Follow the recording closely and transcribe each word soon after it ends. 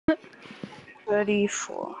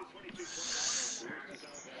34.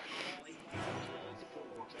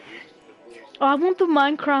 Oh, I want the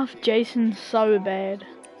Minecraft Jason so bad.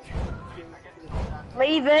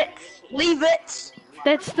 Leave it. Leave it.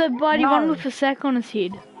 That's the bloody one with the sack on his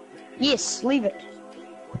head. Yes, leave it.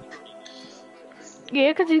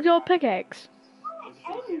 Yeah, because he's got a pickaxe.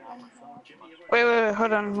 Wait,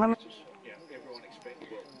 hold on. Let me...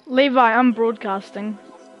 Levi, I'm broadcasting.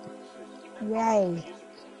 Yay.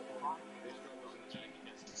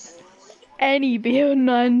 Annie Bear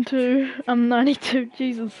 92. I'm 92.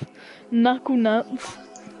 Jesus. Knuckle Nuts.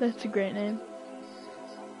 That's a great name.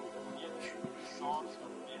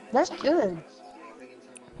 That's good.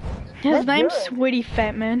 His name's Sweaty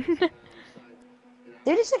Fat Man.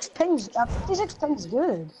 36 pings. 56 pings is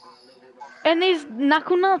good. And there's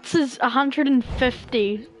Knuckle Nuts is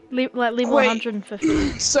 150. Like level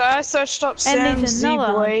 150. So I searched up Sam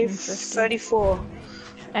Z-Boy 34.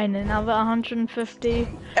 And another 150.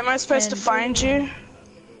 Am I supposed to find you?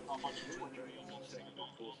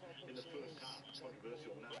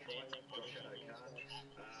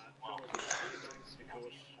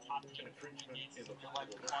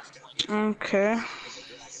 Okay.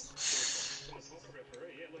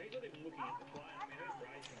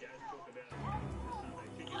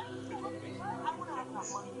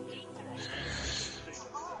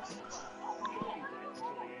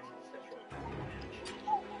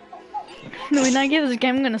 No, when I get this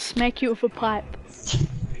game, I'm gonna smack you with a pipe.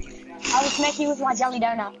 I will smack you with my jelly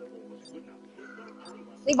donut.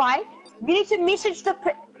 Levi, you need to message the...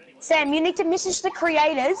 Sam, you need to message the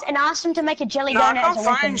creators and ask them to make a jelly donut. I can't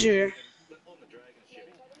find you.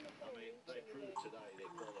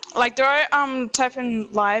 Like, do I type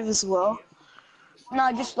in live as well?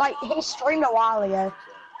 No, just like he streamed a while ago.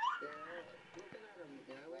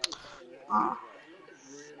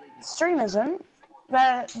 Stream isn't.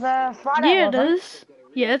 The Friday. Yeah, it is.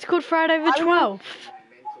 Yeah, it's called Friday the 12th.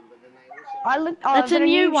 It's a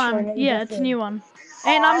new one. Yeah, it's a new one.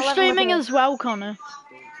 And I'm streaming as well, Connor.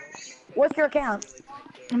 What's your account?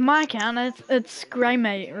 My account, it's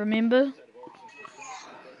Greymate, remember?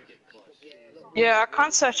 Yeah, I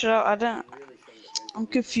can't search it up. I'm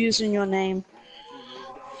confused in your name.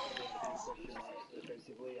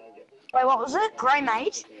 Wait, what was it?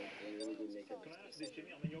 Greymate?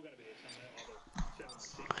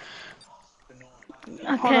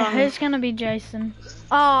 Okay, who's gonna be Jason?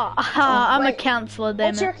 Oh, I'm a counselor, damn it.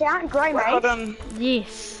 What's your account? Greymate? Hold on.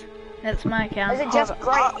 Yes, that's my account. Is it just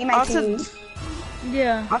Grey M-A-T-E?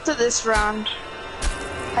 Yeah. After this round.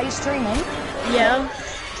 Are you streaming? Yeah,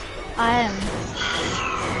 I am.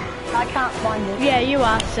 I can't find it. Yeah, you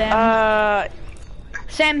are, Sam.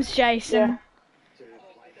 Sam's Jason. Yeah.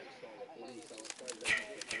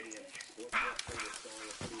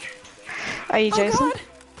 Are you Jason? God.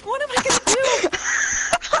 What am I gonna do?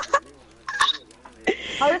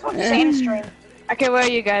 I just want Sam stream. Okay, where are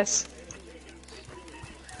you guys?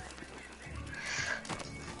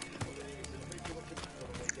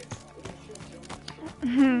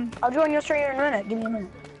 I'll join your stream in a minute. Give me a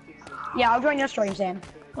minute. Yeah, I'll join your stream, Sam.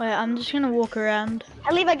 Wait, I'm just gonna walk around.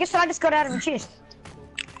 Hey, Levi, guess what I just got out of the chest?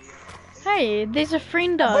 Hey, there's a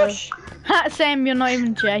friendo. Bush. Ha, Sam, you're not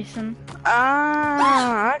even Jason.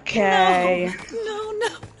 Ah, okay. No.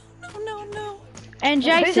 And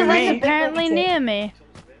Jason me. is apparently near me.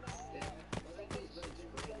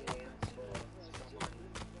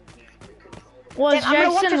 Was Sam, I'm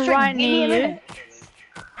gonna watch Jason your stream. right Give me a near you? minute.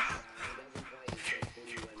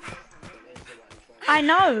 I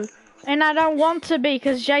know, and I don't want to be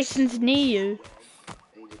because Jason's near you.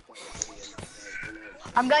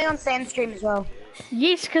 I'm going on Sam's stream as well.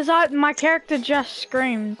 Yes, because my character just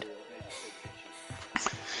screamed.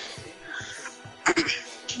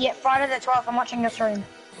 Yeah, Friday the 12th, I'm watching your stream.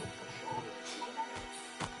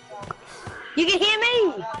 You can hear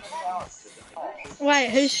me! Wait,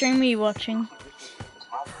 whose stream are you watching?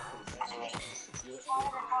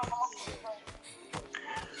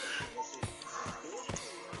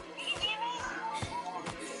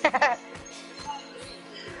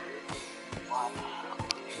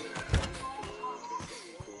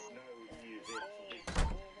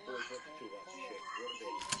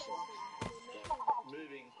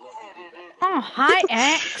 Oh, hi,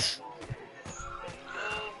 Axe.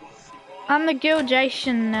 I'm the girl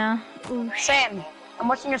Jason now. Ooh, Sam, I'm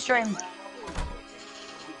watching your stream.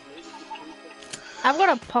 I've got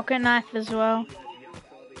a pocket knife as well.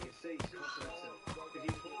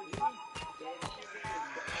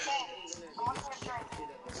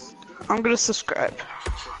 I'm gonna subscribe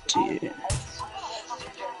to you.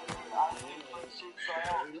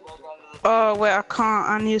 Oh wait, I can't.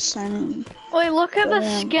 I need to sign in. Wait, look at the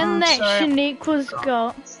skin I'm that sorry. Shaniqua's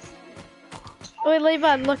got. Wait,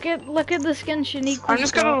 Levi, look at the skin Shaniqua's got. I'm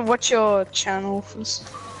just gonna watch your channel first.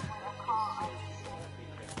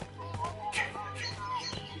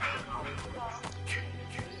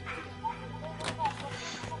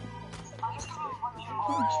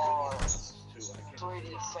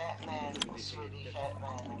 Sweetie fat man, sweetie fat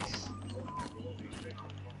man.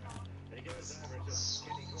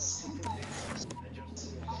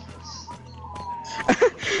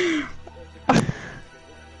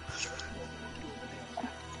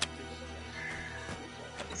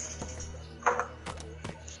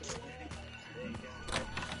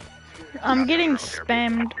 I'm getting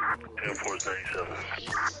spammed.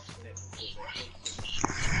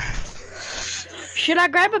 Should I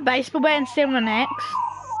grab a baseball bat instead of an axe?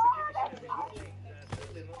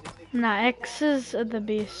 Nah, axes are the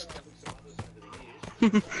best.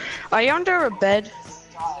 Are you under a bed?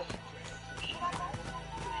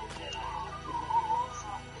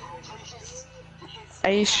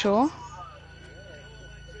 Are you sure?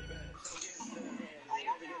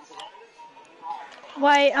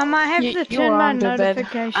 Wait, I might have You to turn are my under bed.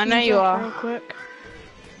 notifications I know you off are. real quick.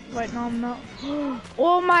 Wait, no, I'm not.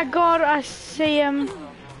 Oh my god, I see him.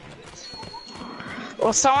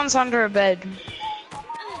 Well, someone's under a bed.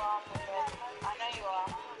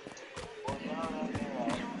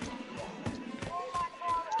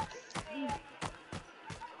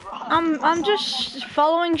 I'm just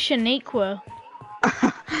following Shaniqua.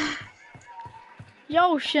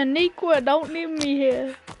 Yo, Shaniqua, don't leave me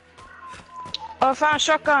here. Oh, I found a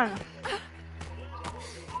shotgun.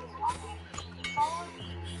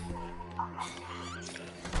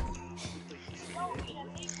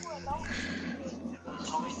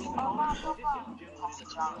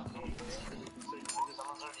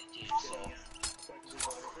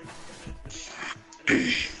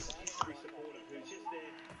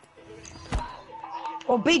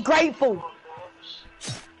 Well, be grateful.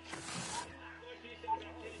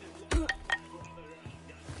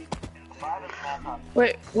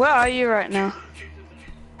 Wait, where are you right now?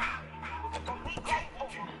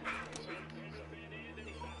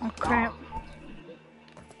 Oh crap.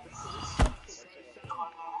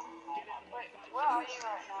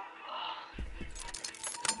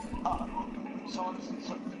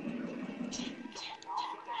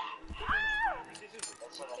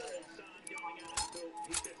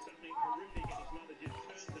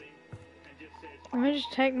 Let me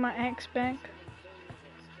just take my axe back.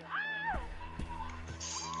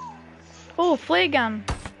 Oh, flare gun.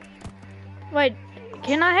 Wait,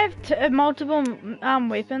 can I have multiple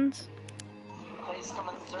weapons? Please come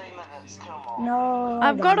in 3 minutes, come on. No.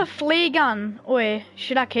 I've got a flare gun. Wait,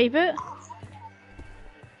 should I keep it?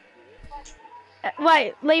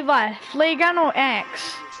 Wait, Levi, flare gun or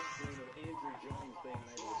axe?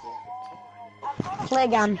 Flare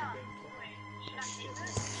gun.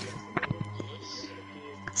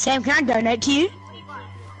 Sam, can I donate to you?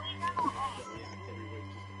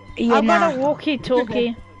 Yeah, I've got a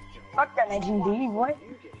walkie-talkie. Fuck donating to you, boy.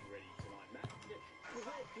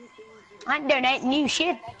 I ain't donating you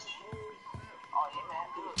shit.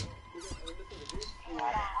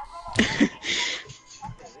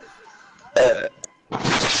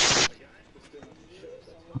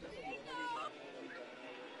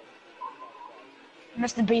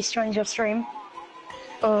 Mr. Beast joins your stream.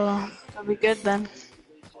 Oh, that'll be good then.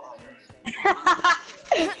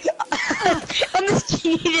 On the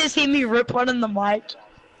stream, you just hear me rip one in the mic.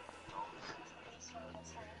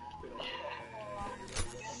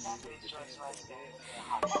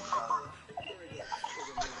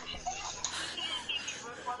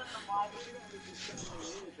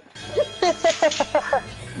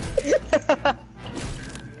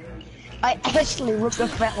 I actually ripped a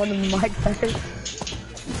fat one in the mic though.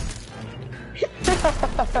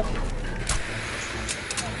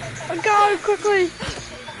 Go quickly!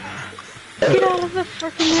 Get out of the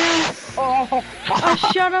freaking house! Oh, I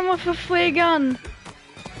shot him with a flare gun.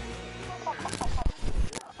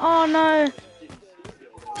 Oh no!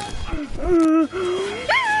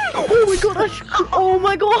 Oh my god! Oh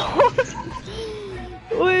my god!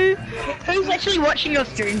 Wait. who's actually watching your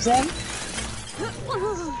stream, Sam?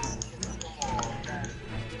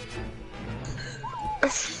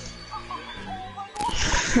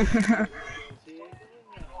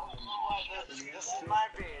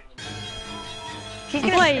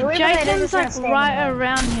 Wait, Jason's like right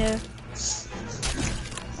around here.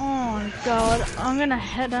 Oh god, I'm gonna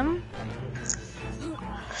hit him.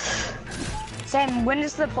 Sam, when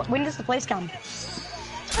does the place come?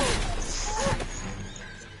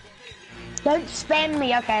 Don't spam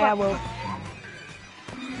me, okay? I will.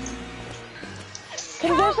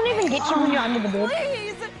 Can Jason even get you when you're under the bed?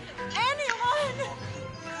 Please, anyone.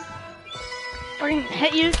 Bring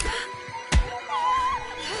hit you.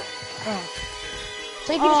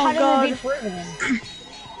 So you can just hide God. under the bed forever then.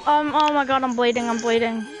 Oh my god, I'm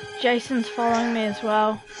bleeding. Jason's following me as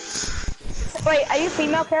well. Wait, are you a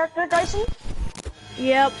female character, Jason?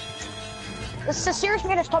 Yep. This is a serious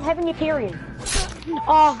matter. Stop having your period.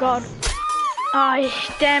 Oh god.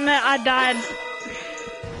 Oh, damn it, I died.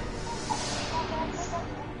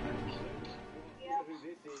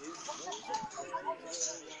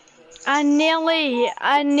 I nearly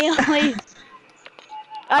I don't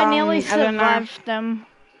know. survived them.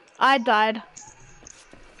 I died.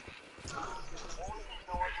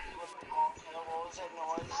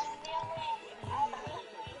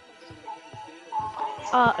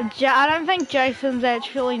 I don't think Jason's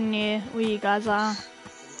actually near where you guys are.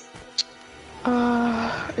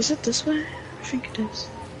 Is it this way? I think it is.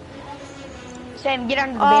 Sam, get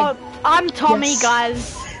under the bed. I'm Tommy, Yes.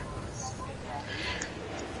 guys.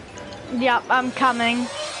 Yep, I'm coming.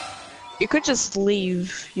 You could just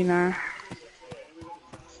leave, you know.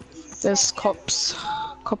 There's cops.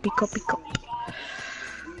 Cop.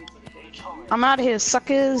 I'm out here,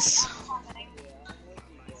 suckers.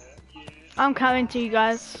 I'm coming to you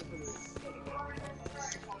guys.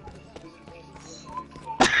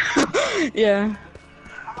 Yeah.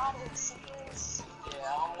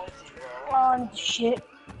 Oh, shit.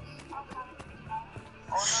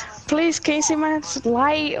 Please, can you see my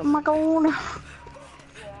light? Oh my god.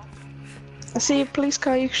 I see a police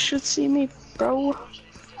car, you should see me, bro.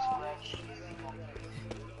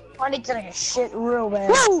 I need to take a shit real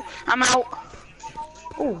bad. Woo! I'm out.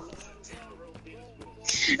 Ooh.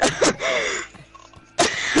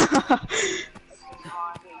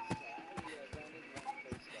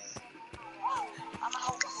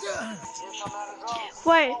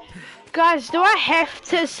 Wait, guys, do I have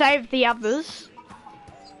to save the others?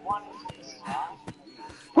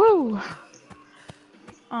 Woo!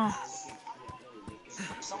 Oh.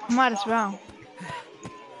 Might as well.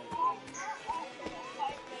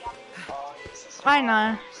 I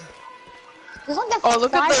know. There's like that Oh,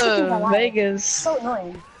 look at 5 seconds the alive. Vegas. So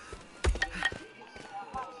annoying.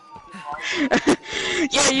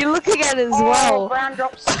 Yeah, you're looking at it as Oh, well. ground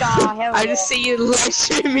drop scar. Hell I yeah. just see you live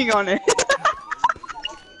streaming on it.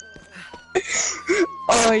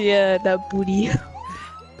 Oh yeah, that booty.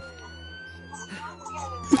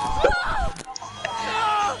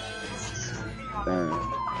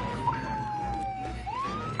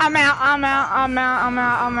 I'm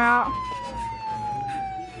out.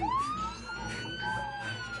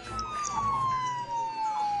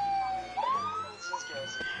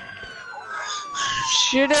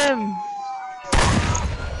 Shoot him.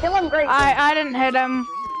 Kill him, great. I didn't hit him.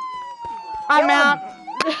 I'm Kill him. out.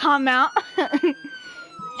 I'm out.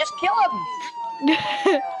 Just kill him.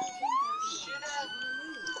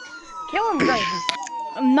 Kill him, great.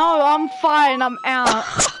 No, I'm fine. I'm out.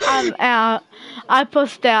 I'm out. I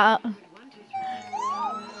pushed out. Kill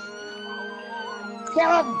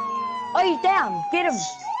him. Oh, he's down. Get him.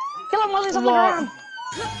 Kill him while he's on the What? ground.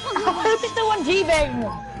 He's the one teabagging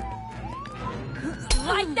him.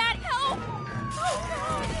 Like that help?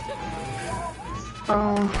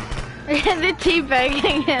 Oh. They're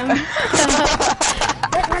teabagging him.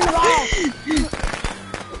 Let's run the ball.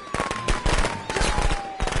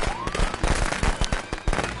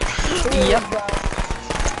 Yep.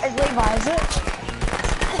 It's Levi, is it?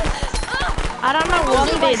 I don't know what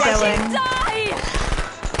they're doing. Die!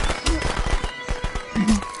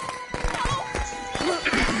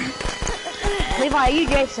 Levi, are you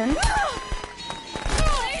Jason?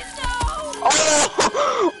 Please no!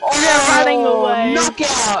 Oh, They're running away.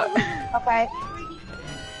 Knockout. Okay.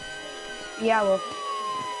 Yeah, I will.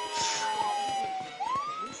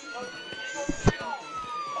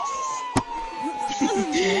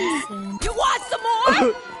 You want some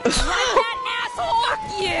more? Like that asshole? Fuck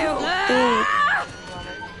you!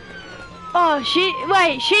 Oh, she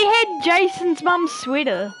had Jason's mum's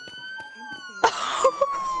sweater.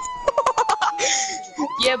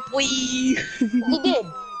 Yeah, boy. He did.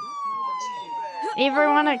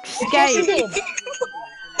 Everyone Yes, he escaped. did.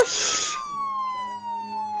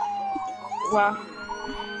 Wow.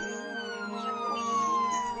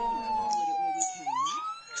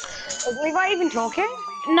 Is Levi even talking?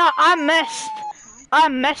 No, I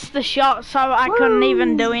missed the shot, so I couldn't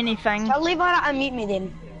even do anything. Tell Levi to unmute me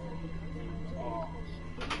then.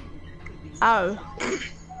 Oh.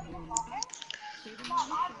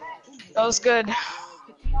 That was good.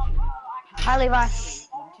 Hi, Levi.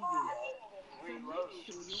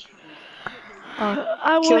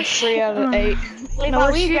 I Killed wish 3 out of 8. Levi, I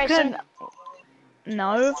were wish you you Jason? could.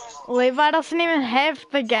 No, Levi doesn't even have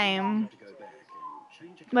the game.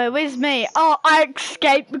 Wait, where's me? Oh, I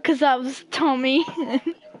escaped because I was Tommy.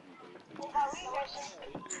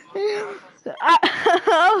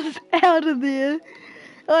 I was out of there.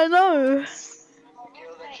 I know.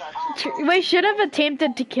 We should have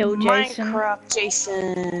attempted to kill Jason. Minecraft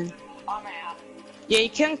Jason. Yeah,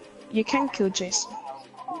 you can kill Jason.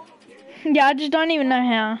 Yeah, I just don't even know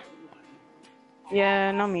how.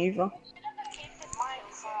 Yeah, not me either.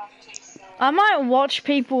 I might watch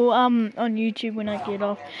people on YouTube when I get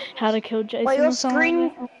off how to kill Jason. Wait, your or something screen.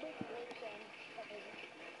 like that.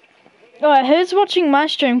 Alright, who's watching my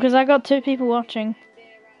stream? Because I got 2 people watching.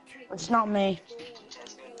 It's not me.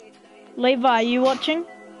 Levi, are you watching?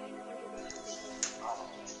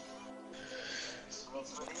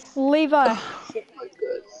 Levi.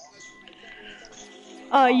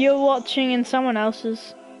 Oh, you're watching in someone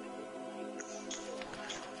else's.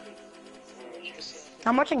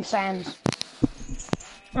 I'm watching Sam's.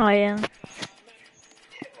 Oh yeah.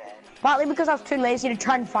 Partly because I was too lazy to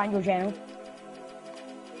try and find your channel.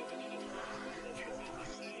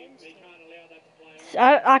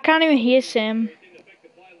 I can't even hear Sam.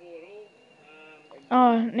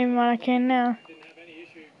 Oh, never mind, I can now.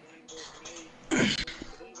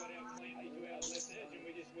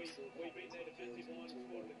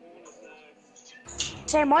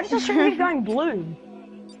 Sam, why does the screen keep going blue?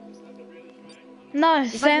 No, like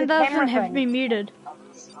Sam the camera doesn't have thing. me muted.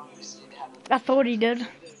 I thought he did.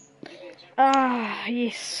 Ah,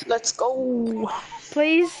 yes. Let's go.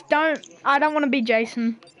 Please don't. I don't want to be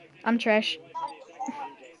Jason. I'm trash.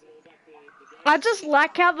 I just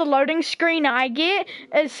like how the loading screen I get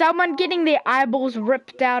is someone getting their eyeballs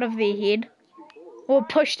ripped out of their head. Or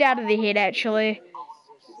pushed out of their head, actually.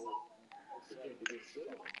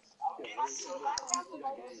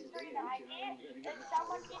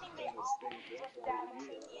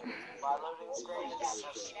 My loading screen is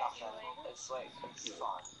just nothing. It's like, it's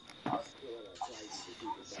fine.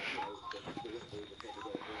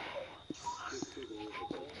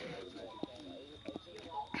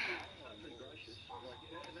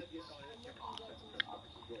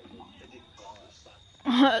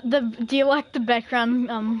 Do you like the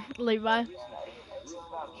background, Levi?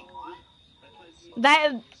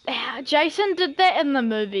 That Jason did that in the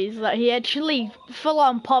movies. Like he actually full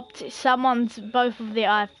on popped someone's both of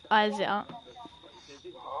their eyes out.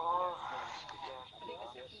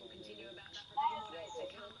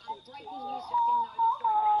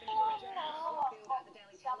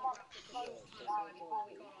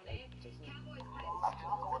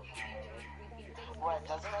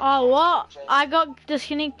 Oh, what? I got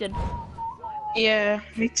disconnected. Yeah,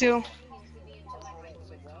 me too.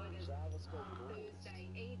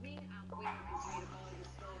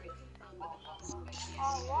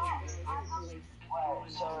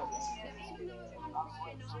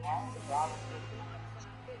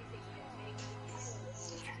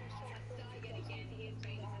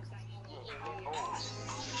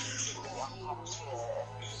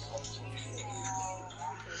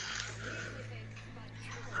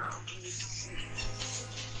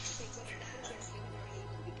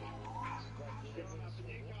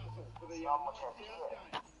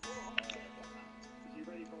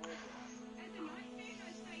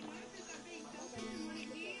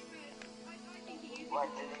 What,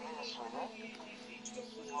 did he miss with it?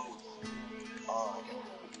 Oh, okay.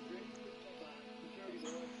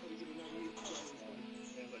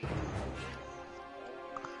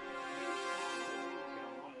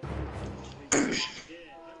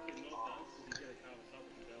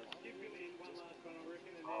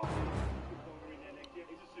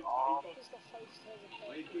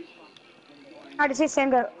 I just see Sam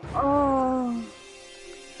go, oh.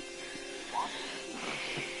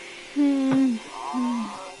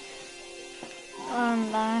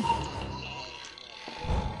 Nah.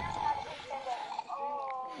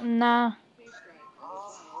 Nah.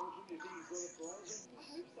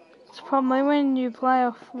 It's probably when you play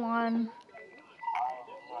offline.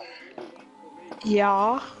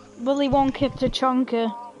 Yeah. Willy Wonka to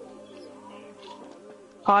Chonka.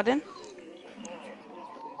 Pardon?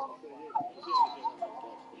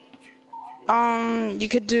 You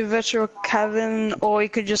could do virtual cabin, or you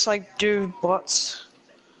could just like do bots.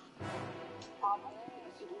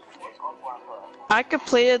 I could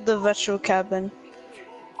play the virtual cabin.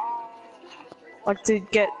 Like to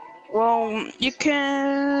get, well, you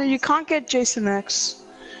can't get Jason X.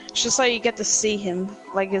 It's just like you get to see him,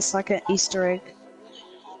 like it's like an Easter egg.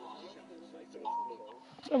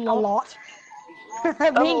 A lot. Me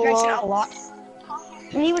and Grayson a lot.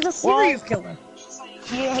 And he was a serial killer.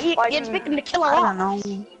 You expect him to kill a lot. I don't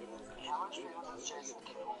know.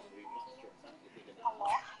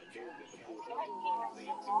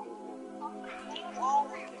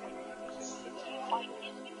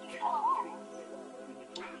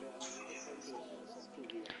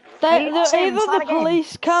 Either Sam, the start again.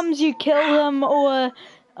 police comes, you kill them, or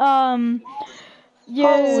you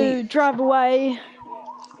Holy- drive away.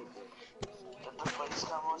 Did the police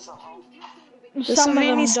come or something? The Some of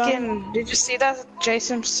them Savini don't. skin. Did you see that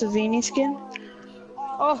Jason Savini skin?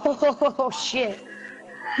 Oh shit.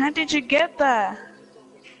 How did you get that?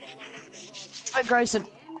 Oh, Grayson.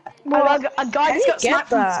 Well, A guy how do just you got get sniped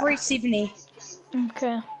from that? 370.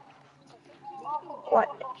 Okay. What?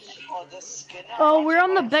 Oh, this skin. Oh, we're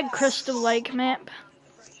on the big Crystal Lake map.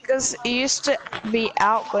 Because it used to be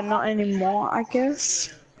out, but not anymore, I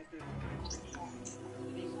guess.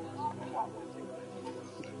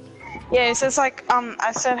 Yeah, it says like,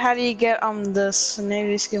 I said, how do you get, this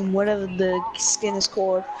Navy skin, whatever the skin is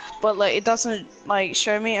called, but like, it doesn't, like,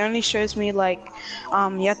 show me, it only shows me, like,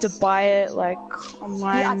 you have to buy it, like,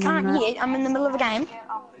 online. Yeah, I and can't that. yet. I'm in the middle of a game.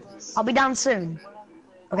 I'll be done soon.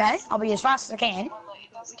 Okay? I'll be as fast as I can.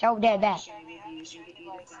 Tell Dad that.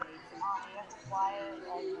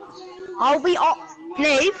 I'll be off.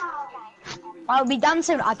 Leave. I'll be done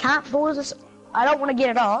soon. I can't pause this. I don't want to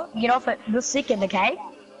get off it this second, okay?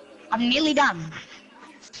 I'm nearly done.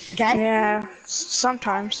 Okay? Yeah,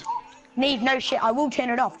 sometimes. Neve, no shit. I will turn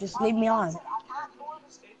it off. Just leave me on.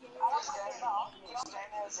 This game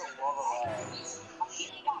has a lot of lags.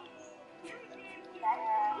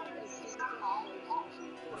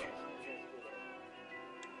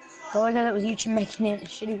 Oh, I know that was YouTube making it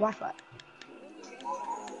shitty Wi-Fi.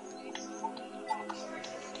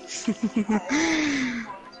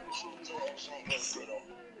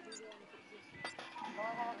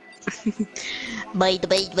 Bye.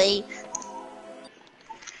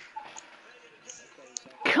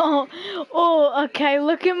 Oh, okay,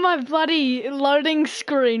 look at my bloody loading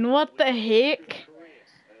screen. What the heck?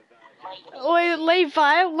 Wait,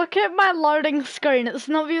 Levi, look at my loading screen. It's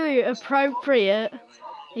not very appropriate.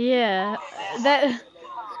 Yeah, that's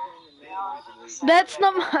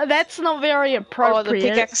not very appropriate. Oh, the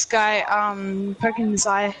pickaxe guy, poking his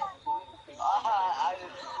eye.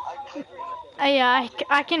 Yeah,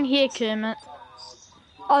 I can hear Kermit.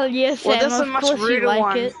 Oh yeah, Sam, Well, there's a of much course you ruder like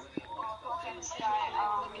one. it.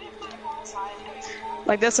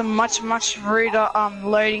 Like, there's a much ruder,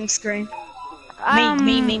 loading screen. Me.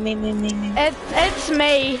 It's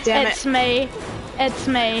me. Damn It's me. It's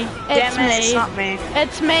me. It's Damn it, me. it's not me.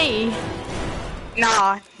 It's me.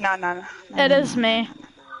 No. It is me.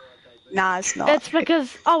 Nah, it's not. It's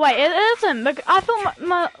because wait, it isn't. I thought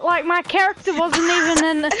my character wasn't even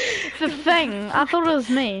in the thing. I thought it was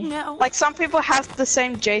me. No. Like, some people have the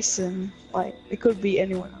same Jason. Like, it could be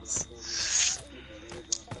anyone else.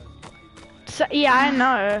 So, yeah, I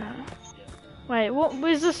know. Wait,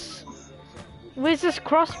 where's this? Where's this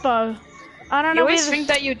crossbow? I don't You know where always this... think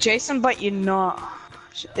that you're Jason, but you're not.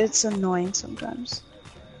 It's annoying sometimes.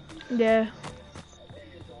 Yeah.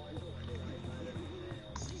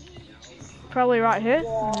 Probably right here.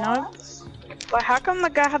 No. Like, how come the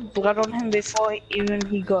guy had blood on him before even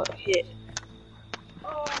he got hit?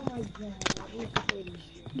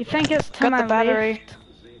 You think it's to Got my the battery. left?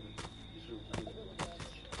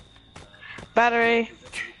 Battery.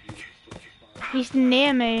 He's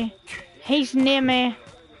near me. He's near me.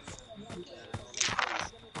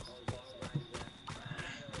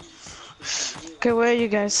 Okay, where are you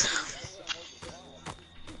guys?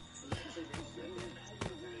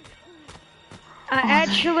 I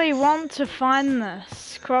actually want to find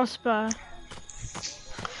this crossbow.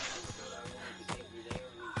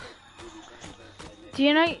 Do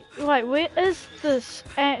you know, like, where is this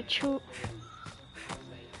actual...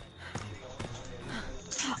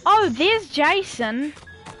 Oh, there's Jason.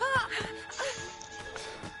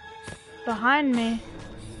 Behind me.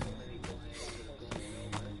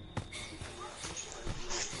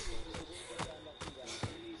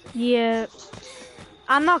 Yeah.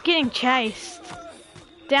 I'm not getting chased.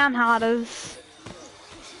 Downhearters.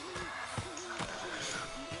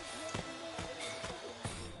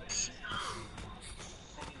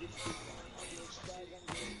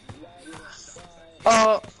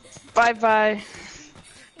 Oh, bye.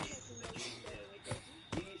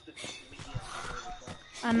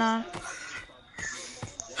 I know.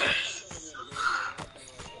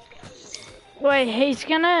 Wait, he's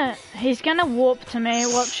gonna warp to me.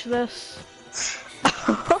 Watch this.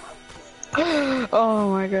 Oh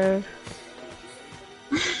my god.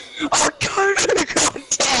 Oh god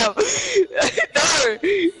damn! No!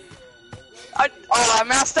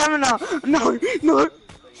 I'm out of stamina! No!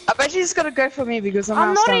 I bet he's gonna go for me because I'm I'm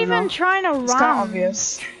out not stamina. even trying to It's kind of run.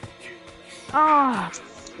 obvious. Oh,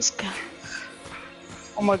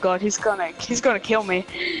 Oh my god, he's gonna kill me.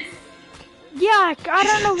 yeah, I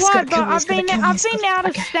don't know He's why, gonna but kill me, he's gonna kill me, I've he's been gonna- out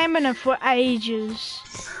of okay. stamina for ages.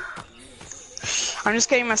 I'm just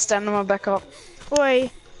getting my stamina back up.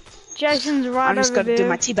 Oi, Jason's right I'm just over gonna there. do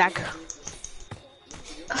my tea bag.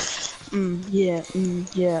 Yeah,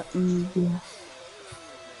 yeah, yeah.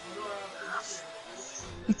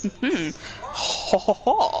 Ho ho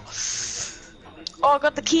ho. Oh, I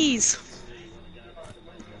got the keys.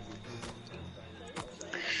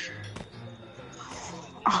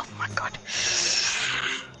 Oh my god.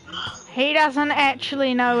 He doesn't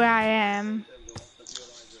actually know where I am.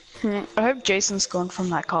 I hope Jason's gone from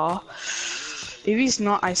that car. If he's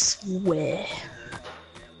not, I swear.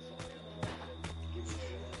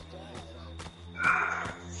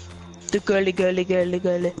 The girly, girly, girly,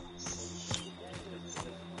 girly.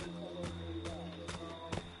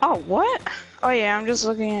 Oh, what? Oh yeah, I'm just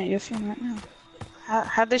looking at your thing right now.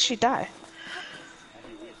 How did she die?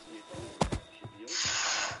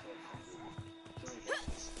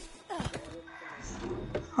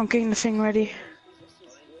 I'm getting the thing ready.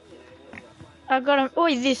 I got him.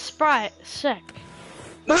 Oi, this Sprite, sick.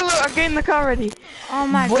 Look, look, I'm getting the car ready. Oh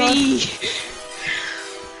my god. Wee.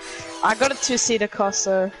 I got a 2-seater car,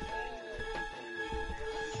 so.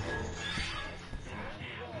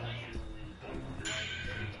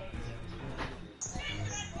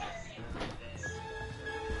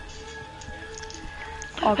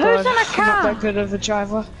 Oh Who's god, in a I'm not car? that good of a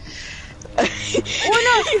driver. Oh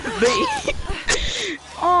Me.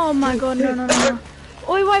 Oh my god, no, no, no.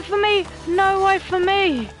 Oi, wait for me. No, wait for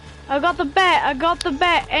me. I got the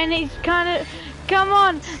bat, and he's kinda... Come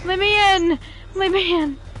on, let me in. Let me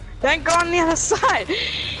in. Don't go on the other side.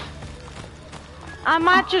 I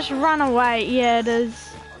might just run away. Yeah, it is.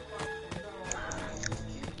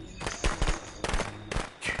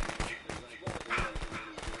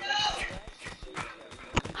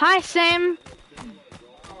 Hi, Sam.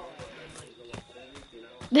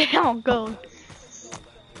 Oh god.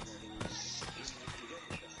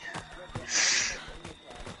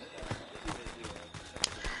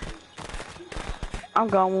 I'm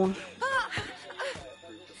going.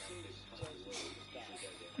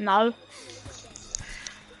 No.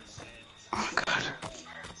 Oh god.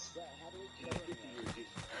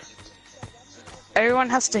 Everyone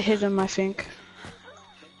has to hit him, I think.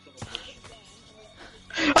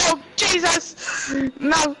 Oh Jesus!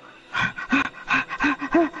 No!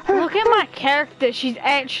 Look at my character. She's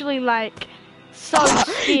actually like so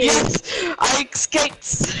scared. Yes! I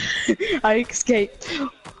escaped! I escaped.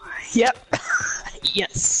 Yep.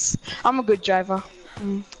 Yes. I'm a good driver.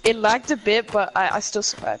 It lagged a bit, but I still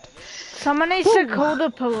survived. Someone needs to call the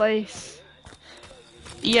police.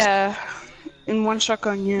 Yeah. In one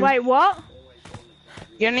shotgun, yeah. Wait, what?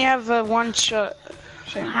 You only have one shot.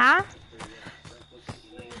 Thing. Huh?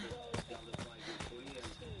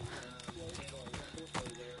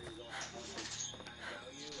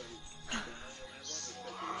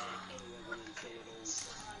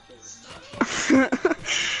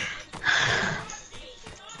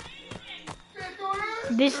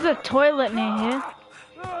 This is a toilet near here.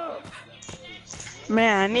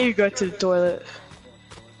 Man, I need to go to the toilet.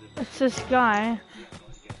 It's this guy.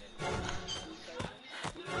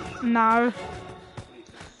 No.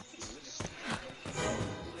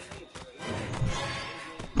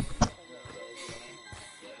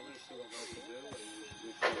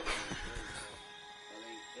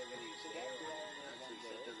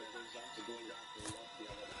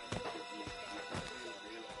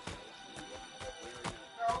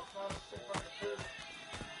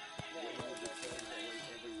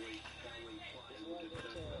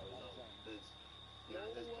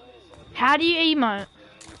 How do you emote?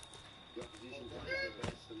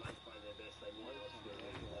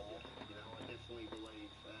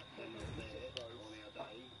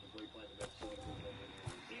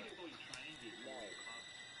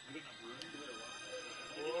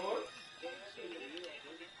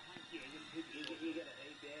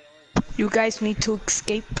 You guys need to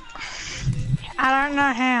escape. I don't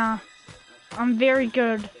know how. I'm very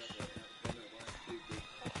good.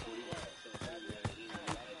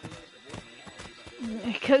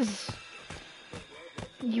 Because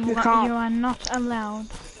you are not allowed.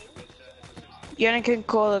 You only can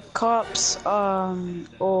call the cops,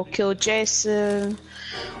 or kill Jason,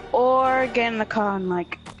 or get in the car and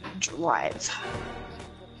like drive.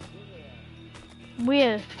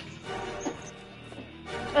 Where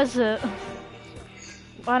is it?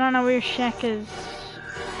 I don't know where Shaq is.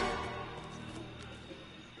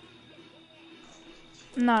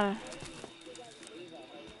 No.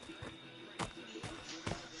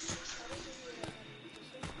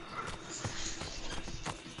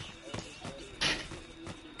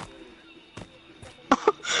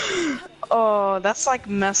 Oh, that's like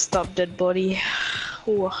messed up dead body.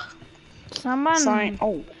 Ooh, Someone. sorry.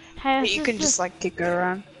 Oh, Hey, you can just like kick her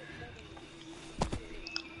around.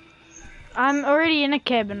 I'm already in a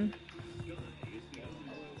cabin.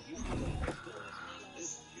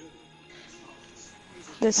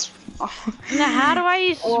 This. Now, how do I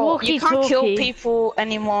use Well, you can't kill walkie-talkie? people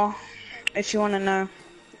anymore. If you want to know,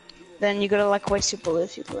 then you gotta like waste your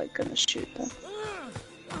bullet if you're like gonna shoot them.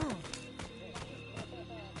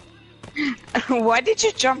 Why did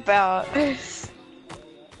you jump out?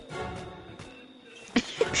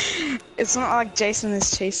 It's not like Jason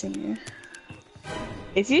is chasing you.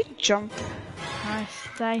 If you jump, Hi,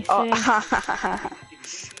 Stacy. oh,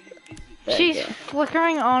 there you She's go.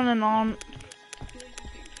 flickering on and on.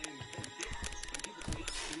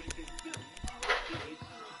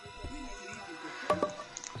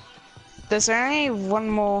 There's only one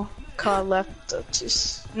more car left.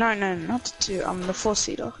 No, not the two. The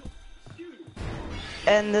four-seater.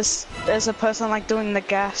 And there's a person like doing the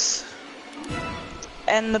gas,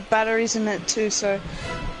 and the battery's in it too. So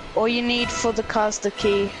all you need for the car's the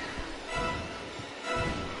key.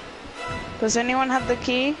 Does anyone have the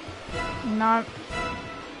key? No.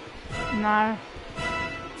 No.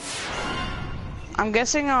 I'm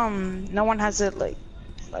guessing no one has it like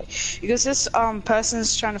because this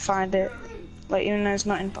person's trying to find it, like even though it's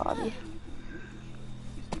not in party.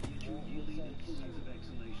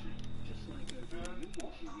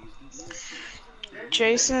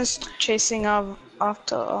 Jason's chasing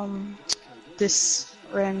after this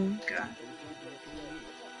Ren guy.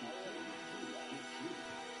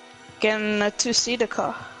 Getting a two-seater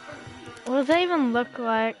car. What does that even look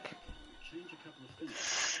like?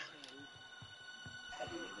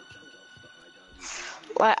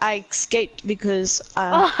 Like I escaped because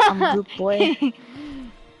I'm a good boy.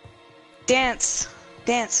 Dance,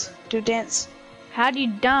 do dance. How do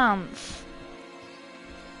you dance?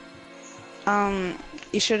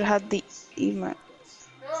 You should have had the emote.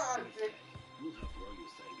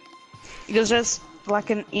 Because there's like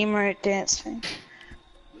an emote dance thing.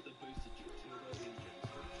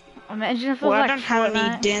 Imagine if it was Well, like I don't have any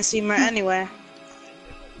Fortnite. dance emote anyway.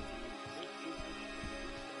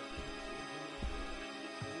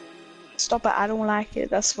 Stop it, I don't like it.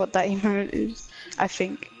 That's what that emote is, I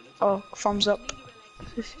think. Oh, thumbs up.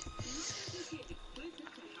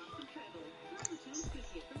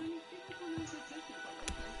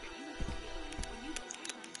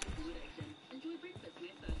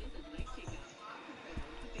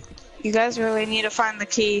 You guys really need to find the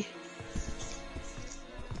key.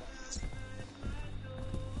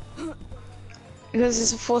 Because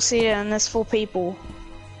it's a four-seater and there's 4 people.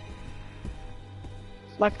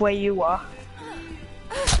 Like where you are.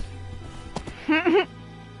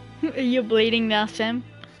 You're bleeding now, Sam.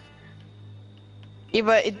 Yeah,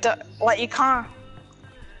 but like you can't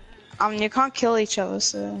kill each other,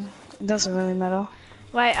 so it doesn't really matter.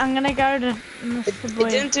 Wait, I'm gonna go to Mr. It Blue.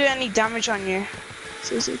 didn't do any damage on you,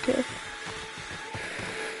 so it's okay.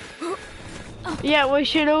 Yeah, we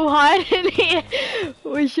should all hide in here.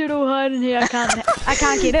 We should all hide in here. I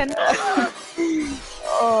can't get in.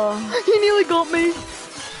 Oh, He nearly got me.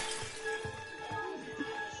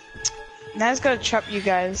 now it's gonna trap you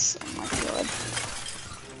guys. Oh my god.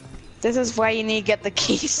 This is why you need to get the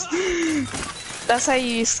keys. That's how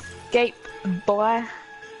you escape, boy.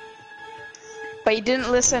 But you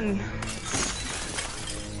didn't listen.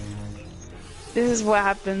 This is what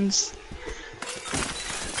happens.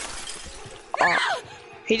 Oh.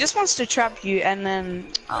 He just wants to trap you and then,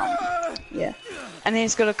 yeah. And then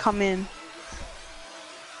he's gonna come in.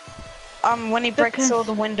 When he breaks Okay. all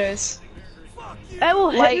the windows. It will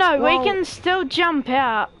hit. Like, No, well- we can still jump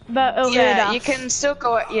out, but it'll hurt Yeah, us. you can still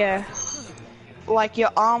go, yeah. Like your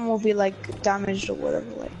arm will be like damaged or whatever,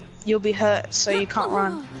 like you'll be hurt so you can't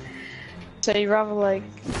run. So you rather like,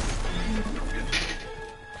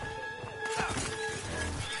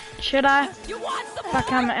 Should I? You want some more?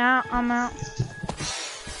 Fuck, I'm out. I'm out.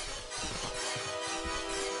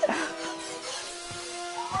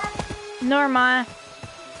 Nor am I.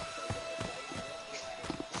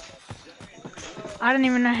 I don't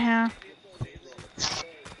even know how.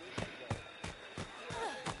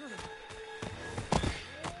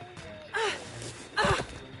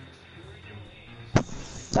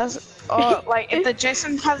 that's, or like if the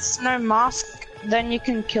Jason has no mask, then you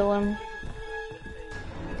can kill him.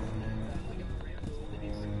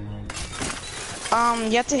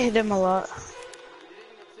 You have to hit him a lot.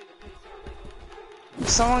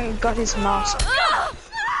 someone got his mask.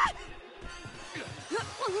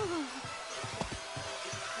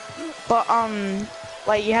 But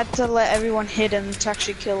like you had to let everyone hit him to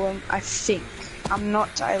actually kill him. I think. I'm not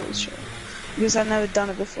entirely sure because I've never done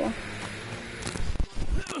it before.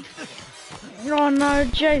 Oh no,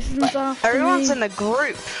 Jason's after Everyone's me. in a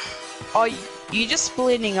group. Oh, you just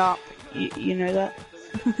splitting up. You know that?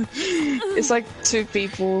 It's like 2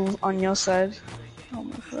 people on your side. Oh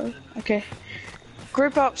my god. Okay.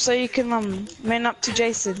 Group up so you can man up to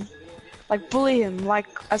Jason. Like bully him like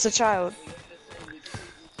as a child.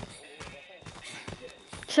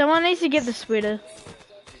 Someone needs to get the sweater.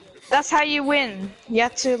 That's how you win. You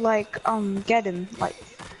have to like get him like.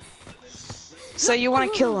 So you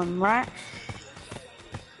want to kill him, right?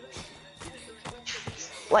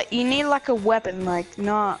 Like you need like a weapon, like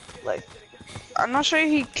not like. I'm not sure if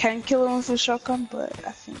you can kill him with a shotgun, but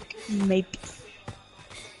I think maybe.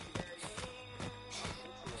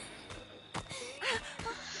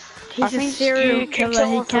 I He's a think serial you can killer, kill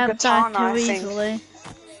he with a can't die katana, too I think. easily.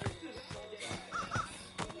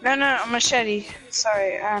 No, a machete.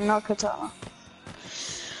 Sorry, not katana.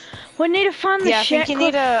 We need to find the Yeah, I think you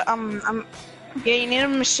need shack. a yeah, you need a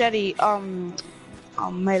machete.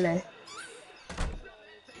 Melee.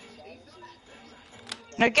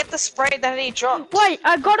 No, get the spray that he dropped. Wait,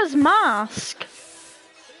 I got his mask.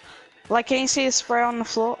 Like, can you see the spray on the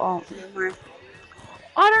floor? Oh, never mind.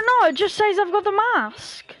 I don't know, it just says I've got the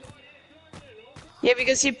mask. Yeah,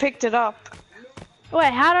 because you picked it up.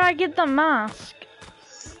 Wait, how did I get the mask?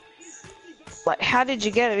 Like, how did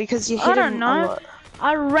you get it? Because you hit I don't him know. a lot.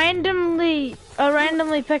 I randomly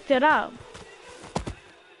picked it up.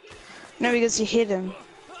 No, because you hit him.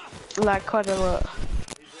 Like, quite a lot.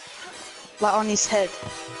 Like, on his head.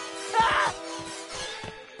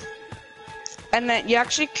 And then you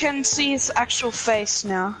actually can see his actual face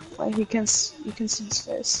now. Like, you can see his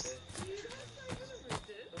face.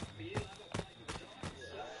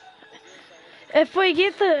 If we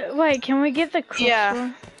get the can we get the crossbow?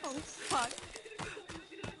 Yeah. Oh, fuck.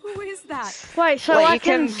 Who is that? Wait, so Like, I you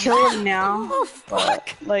can kill him now. Oh,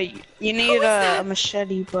 fuck. But, like, you need a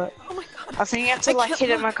machete, but Oh my god. I think you have to, I like, can't hit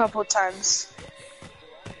him a look. couple times.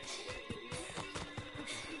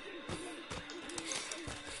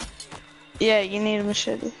 Yeah, you need a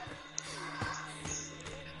machete.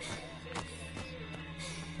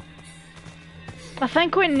 I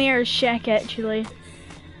think we're near his shack actually.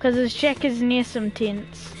 Because his shack is near some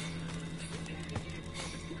tents.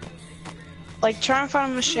 Like, try and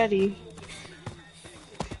find a machete.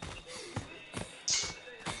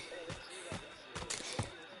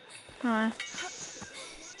 Alright.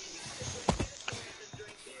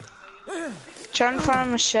 Try and find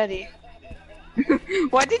a machete.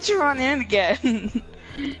 Why did you run in again?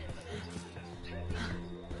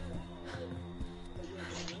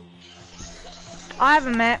 I have a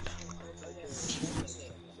map.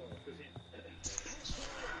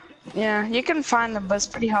 Yeah, you can find them, but it's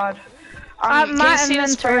pretty hard. My can you see the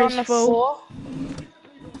spray on inventory's the full. floor?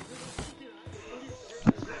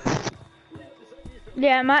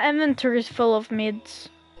 Yeah, my inventory is full of meds.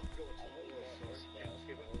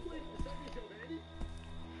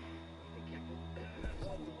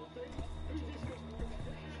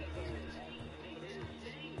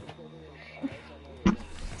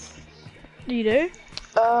 You do?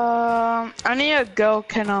 Only a girl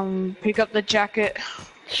can pick up the jacket.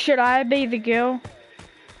 Should I be the girl?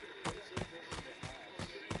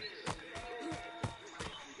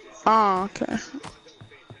 Oh, okay.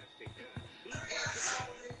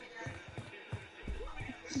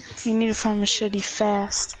 You need to find machete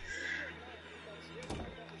fast.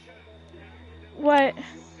 Wait.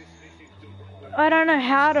 I don't know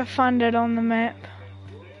how to find it on the map.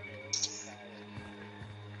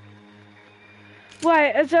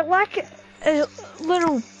 Wait, is it like a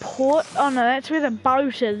little port? Oh no, that's where the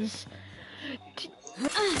boat is.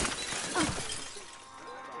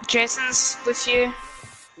 Jason's with you.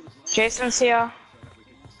 Jason's here.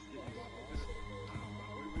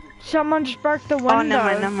 Someone just broke the window.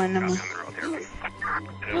 Oh, never mind.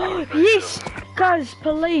 Yes! Guys,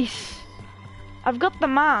 police! I've got the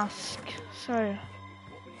mask, so...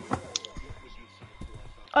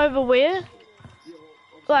 Over where?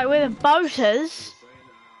 Like where the boat is.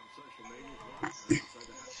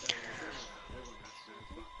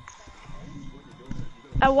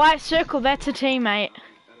 A white circle, that's a teammate.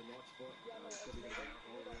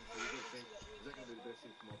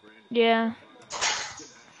 Yeah.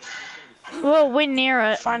 Well, we're near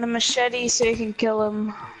it. Find a machete so you can kill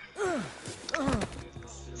him.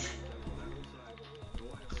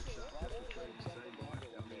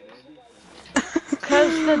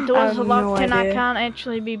 Because the doors are have locked no and I idea. can't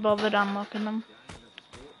actually be bothered unlocking them.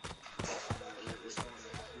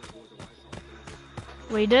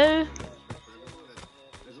 We do.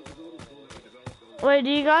 Wait, do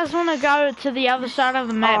you guys want to go to the other side of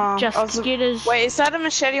the map just to get us? Wait, is that a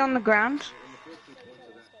machete on the ground?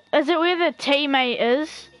 Is it where the teammate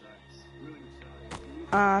is?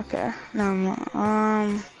 Okay. No.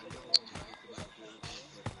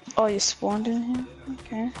 Oh, you spawned in here.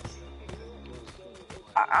 Okay.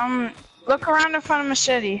 Look around and find a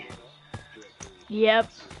machete. Yep.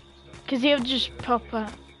 Cause he'll just pop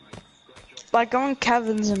up. Like go in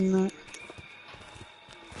caverns and that.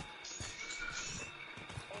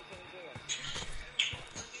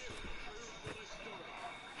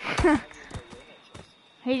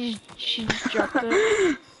 She just dropped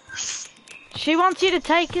it. She wants you to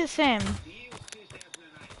take it, Sam.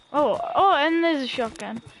 Oh, and there's a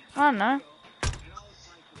shotgun. I don't know.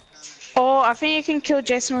 Oh, I think you can kill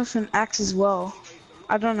Jason with an axe as well.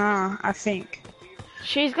 I don't know, I think.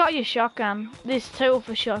 She's got your shotgun. There's two with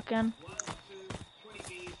a shotgun.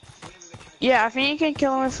 Yeah, I think you can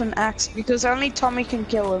kill him with an axe because only Tommy can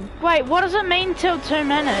kill him. Wait, what does it mean till 2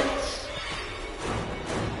 minutes?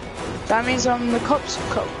 That means the cops will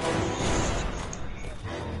come.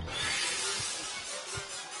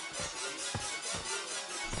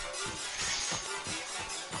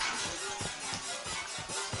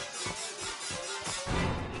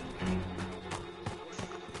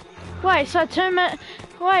 Wait, so 2 minutes.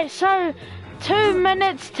 Wait, so 2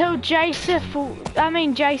 minutes till Jason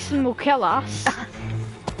will kill us.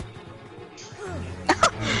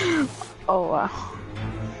 Oh wow.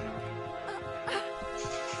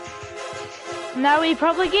 No, we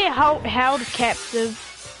probably get held captive.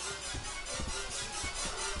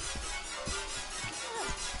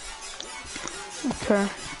 Okay.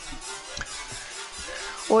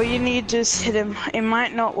 Or you need to just hit him. It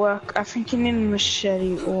might not work. I think you need a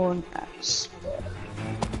machete or an axe.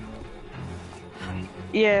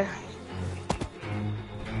 Yeah.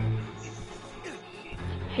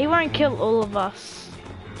 He won't kill all of us.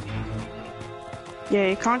 Yeah,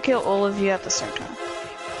 you can't kill all of you at the same time.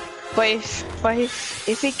 But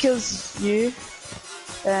if he kills you,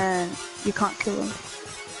 then you can't kill him.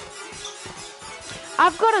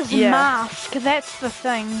 I've got his Yeah. mask, that's the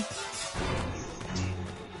thing.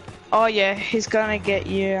 Oh yeah, he's gonna get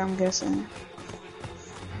you, I'm guessing.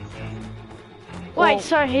 Wait, Well-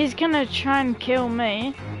 so he's gonna try and kill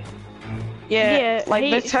me? Yeah, Yeah, like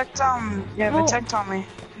he- protect Well- protect Tommy.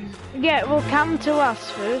 Yeah, well, come to us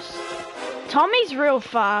first. Tommy's real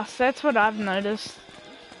fast, that's what I've noticed.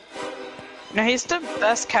 No, he's the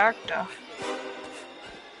best character.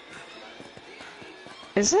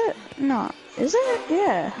 Is it? No. Is it?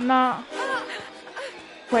 Yeah. No.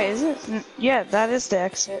 Wait, is it? Yeah, that is the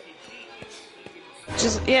exit.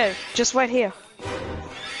 Just wait here.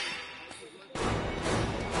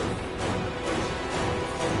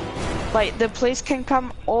 Like, the police can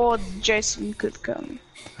come or Jason could come.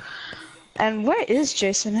 And where is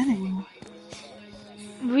Jason anyway?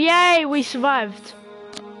 Yay, we survived.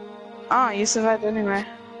 Oh, you survived anyway.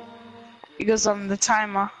 Because on the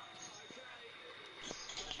timer.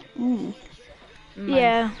 Mm.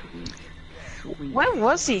 Yeah. Where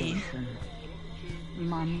was he?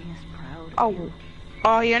 Mommy is proud.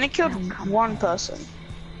 Oh, he only killed one person.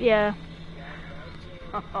 Yeah.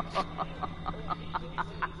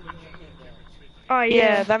 Oh Yeah,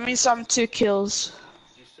 yeah. that means I'm 2 kills.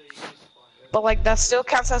 But like, that still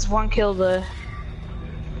counts as 1 kill though.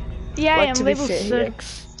 Yeah, like, I'm to be level fair,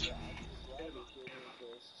 6.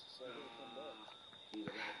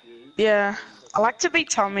 Yeah, I like to be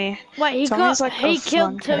Tommy. Wait, Tommy's like he a fun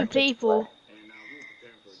killed 2 character to people.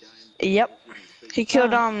 Yep. He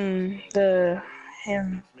killed Oh.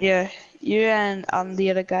 him. Yeah, you and the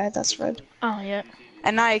other guy. That's right. Oh yeah.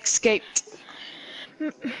 And I escaped.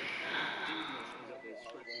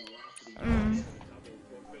 Mm.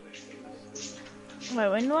 Wait,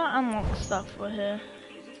 when do I unlock stuff for her?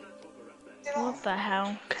 What the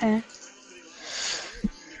hell? Okay.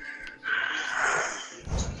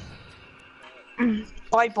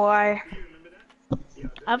 Bye bye.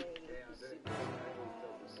 I've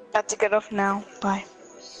Got to get off now. Bye.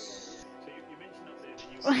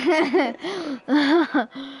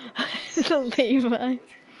 Levi.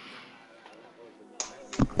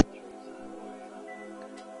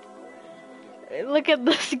 Look at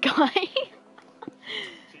this guy.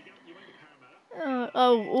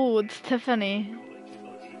 oh, it's Tiffany.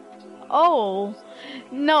 Oh,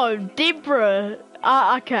 no, Deborah.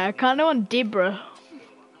 Okay, I kind of want Deborah.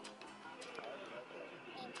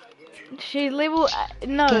 She level.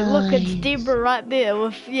 No, look, it's Deborah right there.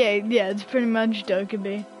 With yeah, it's pretty much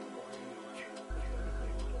Dokkaebi.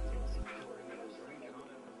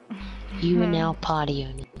 You are now party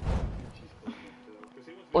owner.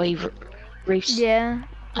 Wait, Reef's. Yeah.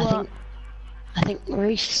 I think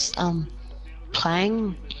Reef's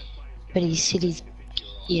playing, but he said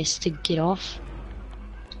he has to get off.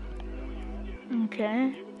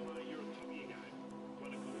 Okay.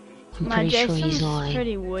 I'm My pretty sure Jason's he's lying.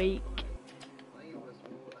 pretty weak.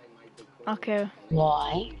 Okay.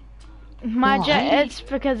 Why? My Why? it's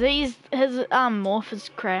because his morph is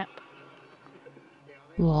crap.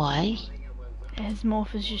 Why? His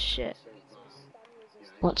morph is just shit.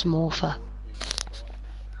 What's Morpher?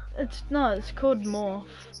 It's called morph.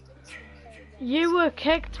 You were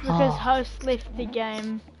kicked because host left the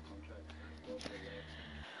game.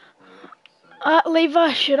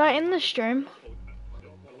 Levi, should I end the stream?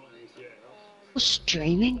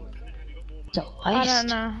 Streaming? It's a I waste. don't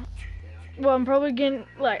know. Well, I'm probably getting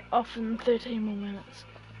like off in 13 more minutes.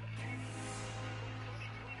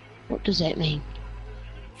 What does that mean?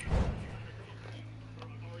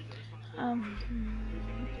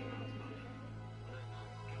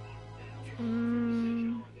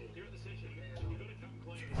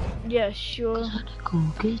 Yeah, sure.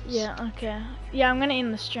 Cool, good. Yeah, okay. Yeah, I'm gonna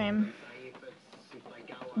end the stream.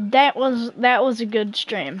 That was a good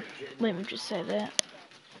stream. Let me just say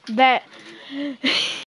that.